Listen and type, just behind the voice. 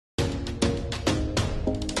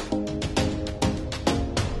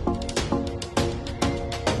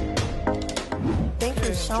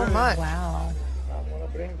so much. Wow. I'm gonna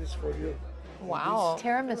bring this for you. Wow.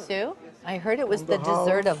 Tiramisu? I heard it was the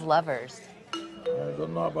dessert of lovers. I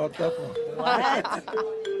don't know about that one. What?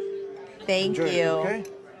 Thank Enjoy, you. okay?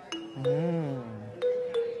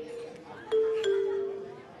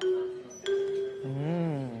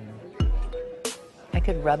 I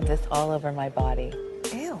could rub this all over my body.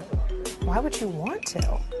 Ew. Why would you want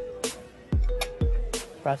to?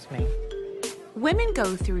 Trust me. Women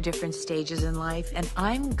go through different stages in life, and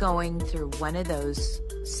I'm going through one of those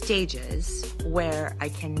stages where I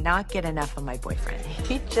cannot get enough of my boyfriend.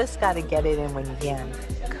 You just got to get it in when you can.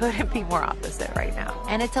 Couldn't be more opposite right now.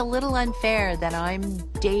 And it's a little unfair that I'm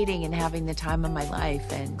dating and having the time of my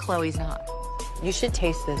life, and Khloe's not. You should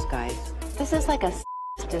taste this, guys. This is like a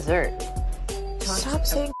dessert. Stop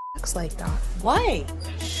saying like that. Why?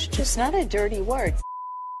 Just not a dirty word.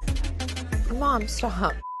 Mom,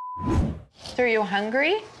 stop. Are you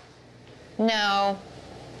hungry? No, All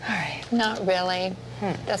right. not really.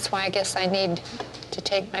 That's why I guess I need to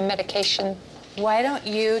take my medication. Why don't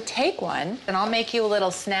you take one, and I'll make you a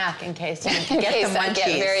little snack in case you In get case the munchies. I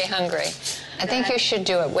get very hungry. I think you should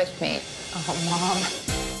do it with me. Oh, Mom.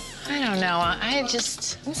 I don't know.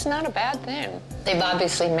 It's not a bad thing. They've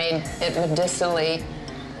obviously made it medicinally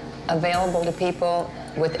available to people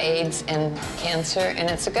with AIDS and cancer, and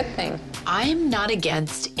it's a good thing. I'm not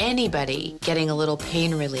against anybody getting a little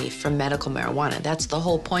pain relief from medical marijuana. That's the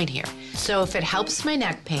whole point here. So if it helps my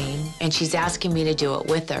neck pain and she's asking me to do it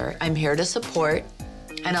with her, I'm here to support,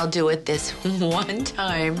 and I'll do it this one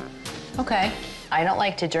time. Okay. I don't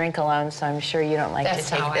like to drink alone, so I'm sure you don't like That's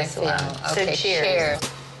to take how this I feel. alone. Okay, so cheers.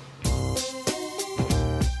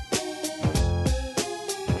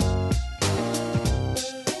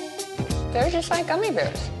 They're just like gummy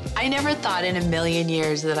bears. I never thought in a million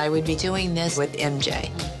years that I would be doing this with MJ.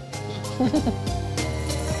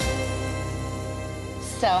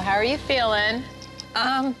 So, how are you feeling?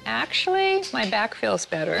 Actually, my back feels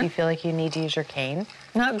better. Do you feel like you need to use your cane?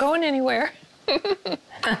 Not going anywhere.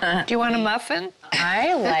 Do you want a muffin?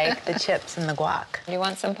 I like the chips and the guac. Do you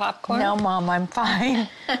want some popcorn? No, Mom, I'm fine.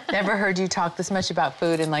 Never heard you talk this much about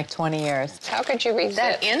food in like 20 years. How could you resist?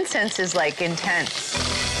 That incense is like intense.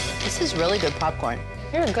 This is really good popcorn.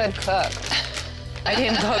 You're a good cook. I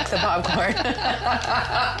didn't cook the popcorn.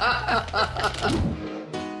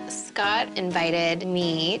 Scott invited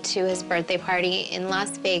me to his birthday party in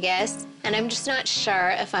Las Vegas, and I'm just not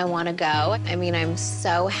sure if I want to go. I mean, I'm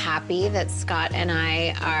so happy that Scott and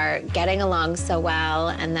I are getting along so well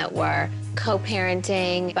and that we're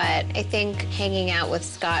co-parenting, but I think hanging out with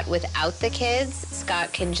Scott without the kids,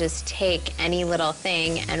 Scott can just take any little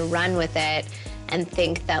thing and run with it and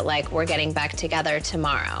think that, like, we're getting back together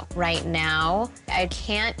tomorrow. Right now, I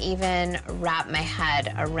can't even wrap my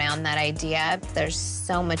head around that idea. There's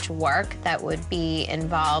so much work that would be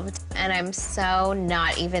involved, and I'm so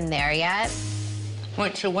not even there yet.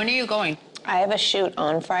 Wait, so when are you going? I have a shoot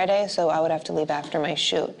on Friday, so I would have to leave after my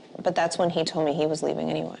shoot. But that's when he told me he was leaving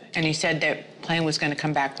anyway. And he said that plane was going to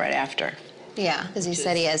come back right after. Yeah, because he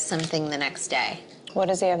said he has something the next day. What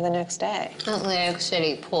does he have the next day? Atlantic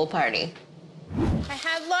City pool party. I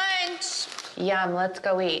had lunch. Yum, let's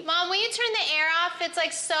go eat. Mom, will you turn the air off? It's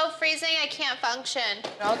like so freezing, I can't function.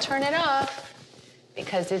 I'll turn it off.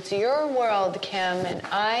 Because it's your world, Kim, and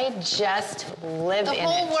I just live The in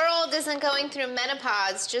whole it. world isn't going through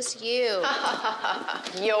menopause, just you.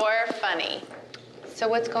 You're funny. So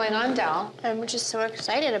what's going on, Dal? I'm just so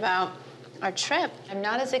excited about our trip. I'm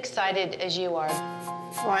not as excited as you are.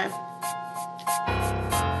 Why?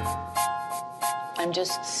 I'm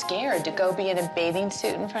just scared to go be in a bathing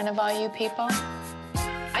suit in front of all you people.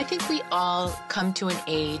 I think we all come to an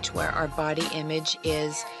age where our body image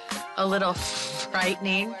is a little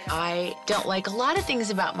frightening. I don't like a lot of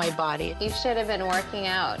things about my body. You should have been working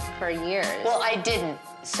out for years. Well, I didn't,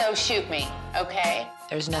 so shoot me, okay?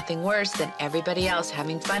 There's nothing worse than everybody else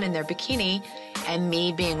having fun in their bikini and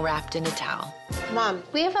me being wrapped in a towel. Mom,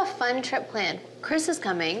 we have a fun trip planned. Kris is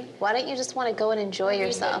coming. Why don't you just want to go and enjoy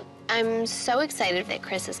yourself? I'm so excited that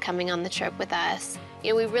Kris is coming on the trip with us.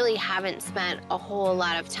 You know, we really haven't spent a whole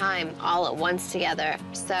lot of time all at once together.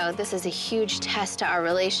 So this is a huge test to our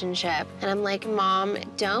relationship. And I'm like, Mom,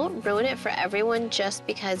 don't ruin it for everyone just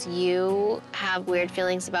because you have weird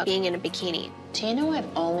feelings about being in a bikini. Do you know I've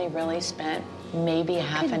only really spent maybe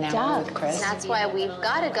half an hour with Kris? That's why we've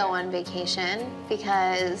got to go on vacation,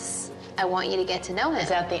 because I want you to get to know him. Is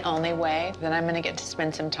that the only way that I'm gonna get to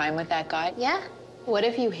spend some time with that guy? Yeah. What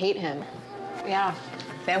if you hate him? Yeah.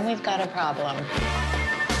 Then we've got a problem.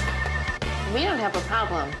 We don't have a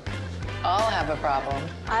problem. All have a problem.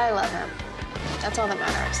 I love him. That's all that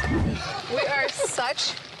matters. We are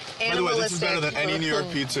such By the way, this is better than any New York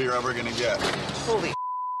pizza you're ever gonna get. Holy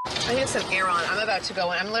I need some air on. I'm about to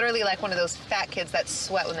go in. I'm literally like one of those fat kids that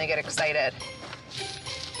sweat when they get excited.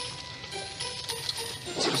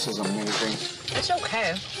 This is amazing. It's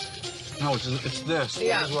okay. No, it's this.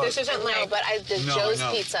 Yeah, this isn't like... No, but Joe's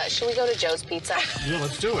Pizza. Should we go to Joe's Pizza? Yeah,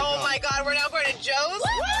 let's do it. Oh my God, we're now going to Joe's?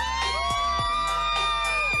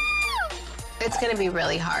 It's gonna be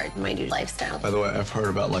really hard, my new lifestyle. By the way, I've heard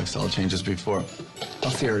about lifestyle changes before.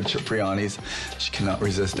 I'll see her at Cipriani's. She cannot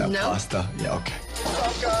resist that pasta. Yeah, okay.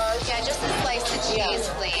 What's up, guys? Yeah, just a slice of cheese,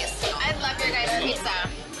 please. I love your guys' pizza.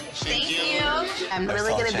 Thank you. I'm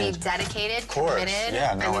really gonna be dedicated, committed.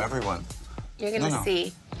 Yeah, no, everyone. You're gonna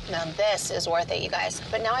see. Now this is worth it, you guys.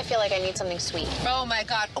 But now I feel like I need something sweet. Oh my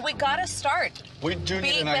God, we gotta start. We do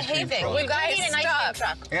need an ice cream truck. We gotta need an ice cream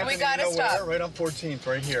truck. Anthony, we gotta you know stop. where? Right on 14th,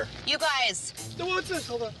 right here. You guys. No, what's this?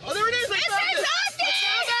 Hold on. Oh, there it is. Mr.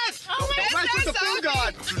 Sausage! Oh my God. Don't mess with the food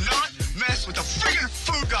god. Do not mess with the friggin'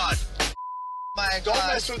 food god. My God. Don't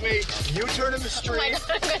mess with me. You turn in the street. Oh my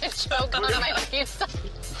God, I'm gonna choke on my pizza.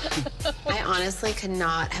 I honestly could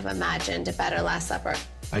not have imagined a better Last Supper.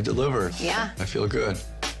 I delivered. Yeah. I feel good.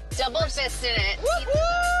 Double fist in it. Whoop,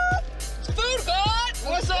 whoop. Food god!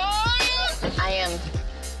 What's up? I am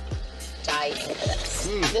dying for this.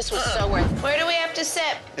 This was so worth it. Where do we have to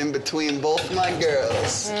sit? In between both my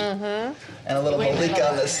girls. And a little Malika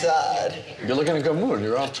on the side. You're looking in a good mood.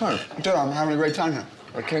 You're off turn. Dude, I'm having a great time here.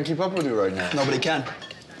 I can't keep up with you right now. Nobody can.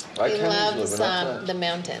 He loves the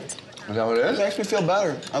mountains. Is that what it It is? makes me feel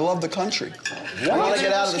better. I love the country. I want to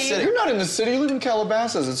get out of the city. You're not in the city. You live in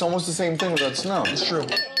Calabasas. It's almost the same thing without snow. It's true.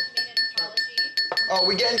 Oh,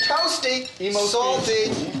 we getting toasty.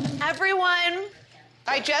 Salty. Everyone,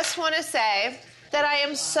 I just want to say that I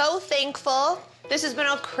am so thankful. This has been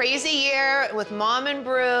a crazy year with Mom and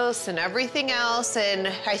Bruce and everything else, and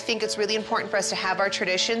I think it's really important for us to have our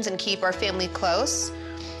traditions and keep our family close.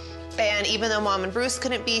 And even though Mom and Bruce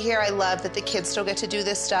couldn't be here, I love that the kids still get to do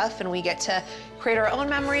this stuff and we get to create our own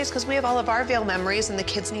memories because we have all of our Vail memories and the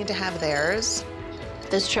kids need to have theirs.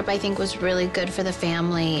 This trip, I think, was really good for the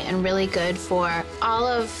family and really good for all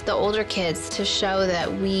of the older kids to show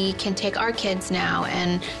that we can take our kids now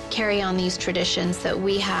and carry on these traditions that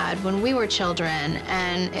we had when we were children.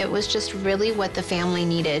 And it was just really what the family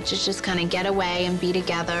needed, to just kind of get away and be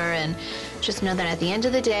together and just know that at the end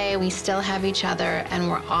of the day, we still have each other and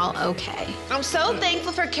we're all okay. I'm so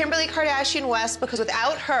thankful for Kimberly Kardashian West because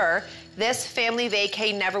without her, this family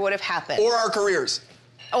vacay never would have happened. Or our careers.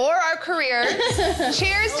 Or our careers.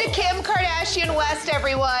 Cheers to Kim Kardashian West,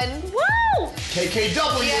 everyone. Woo!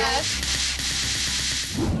 KKW.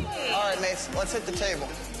 Yes. All right, mates, let's hit the table.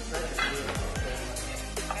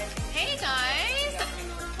 Hey, guys.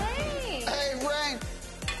 Hey. Hey, Rain.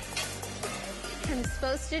 I'm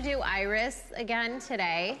supposed to do Iris again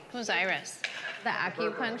today. Who's Iris? The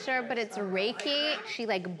acupuncture, but it's Reiki. She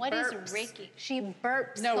like burps. What is Reiki? She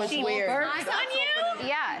burps. No, it's she weird. Burps Eyes on you?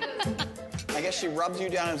 Yeah. I guess she rubs you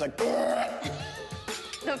down and is like,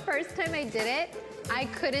 The first time I did it, I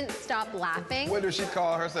couldn't stop laughing. What does she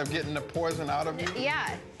call herself, getting the poison out of you?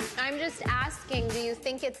 Yeah. I'm just asking, do you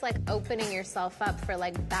think it's like opening yourself up for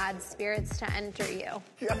like bad spirits to enter you?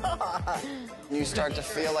 you start to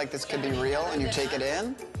feel like this could be real and you take it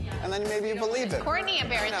in, and then maybe you believe it. Courtney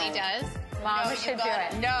apparently does. Mom should do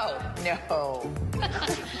it. No.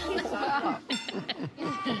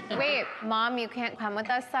 Wait, Mom, you can't come with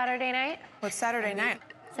us Saturday night? What's Saturday night?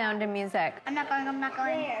 Sound of Music. I'm not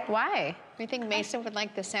going. Why? You think Mason would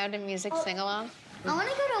like the Sound of Music sing-along? I want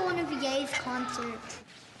to go to one of Ye's concerts.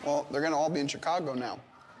 Well, they're gonna all be in Chicago now.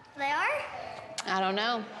 They are? I don't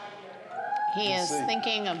know. He is see.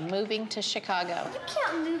 thinking of moving to Chicago. You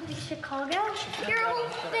can't move to Chicago. Your whole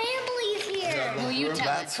family's here. Will you tell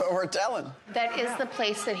That's what we're telling. That is the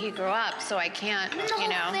place that he grew up, so I can't, And the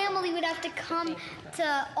whole family would have to come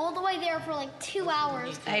to all the way there for like 2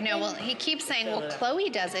 hours. I know, well, he keeps saying, well,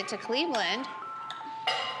 Khloe does it to Cleveland.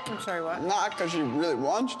 I'm sorry, what? Not because she really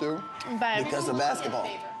wants to, But because of basketball.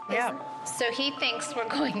 Yeah. so he thinks we're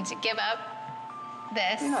going to give up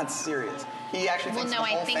this. You're not serious. He actually Well, thinks no, the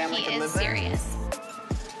I whole think family he could is live there? serious.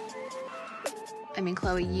 I mean,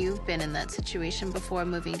 Khloe, you've been in that situation before,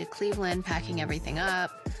 moving to Cleveland, packing everything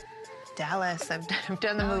up. Dallas, I've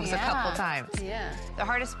done the moves a couple times. Yeah. The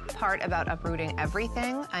hardest part about uprooting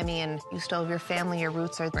everything, I mean, you still have your family, your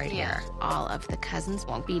roots are right here. All of the cousins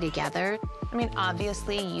won't be together. I mean,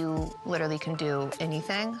 obviously, you literally can do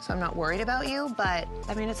anything, so I'm not worried about you, but,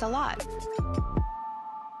 I mean, it's a lot.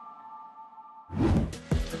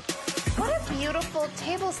 What a beautiful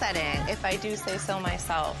table setting, if I do say so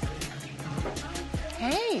myself.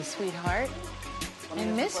 Hey, sweetheart. I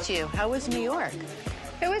missed you. How was New York?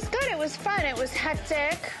 It was good. It was fun. It was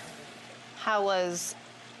hectic. How was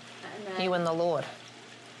you and the Lord?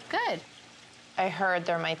 Good. I heard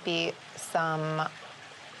there might be some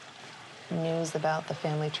news about the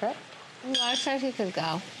family trip. I said he could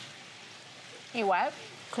go. You what?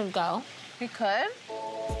 Could go. You could?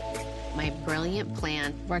 My brilliant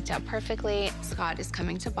plan worked out perfectly. Scott is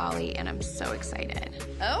coming to Bali, and I'm so excited.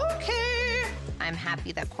 Okay. I'm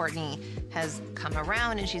happy that Courtney has come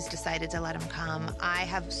around and she's decided to let him come. I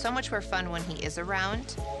have so much more fun when he is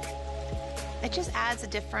around. It just adds a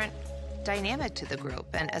different dynamic to the group.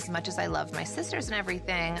 And as much as I love my sisters and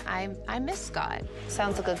everything, I miss Scott.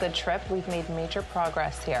 Sounds like a good trip. We've made major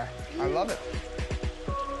progress here. I love it.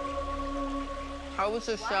 How was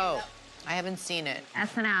the show? I haven't seen it.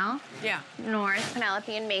 SNL. Yeah. North,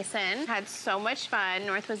 Penelope, and Mason had so much fun.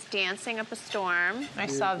 North was dancing up a storm. I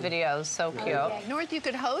saw videos, so cute. North, you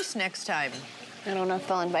could host next time. I don't know if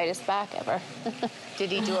they'll invite us back ever.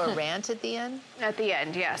 Did he do a rant at the end? At the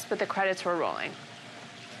end, yes, but the credits were rolling.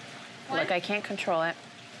 Look, I can't control it.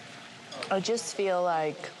 I just feel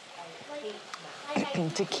like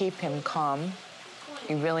to keep him calm,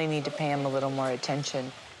 you really need to pay him a little more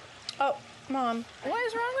attention. Oh, Mom, what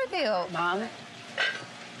is wrong with you? Mom,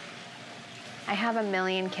 I have a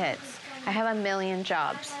million kids. I have a million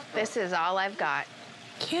jobs. This is all I've got.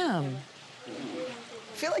 Kim.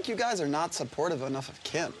 I feel like you guys are not supportive enough of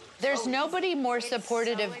Kim. There's nobody more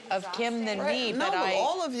supportive of Kim than me, No, but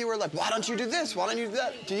all of you are like, why don't you do this? Why don't you do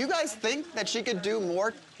that? Do you guys think that she could do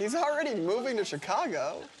more? He's already moving to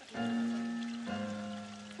Chicago.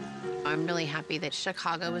 I'm really happy that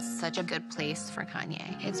Chicago was such a good place for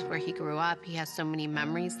Kanye. It's where he grew up. He has so many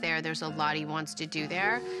memories there. There's a lot he wants to do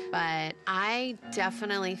there. But I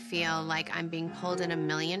definitely feel like I'm being pulled in a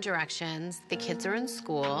million directions. The kids are in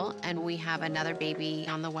school, and we have another baby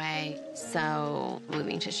on the way. So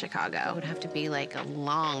moving to Chicago would have to be like a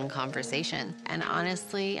long conversation. And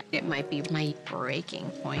honestly, it might be my breaking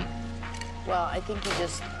point. well, I think he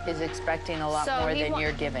just is expecting a lot more than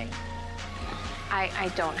you're giving.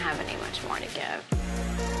 I don't have any much more to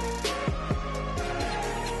give.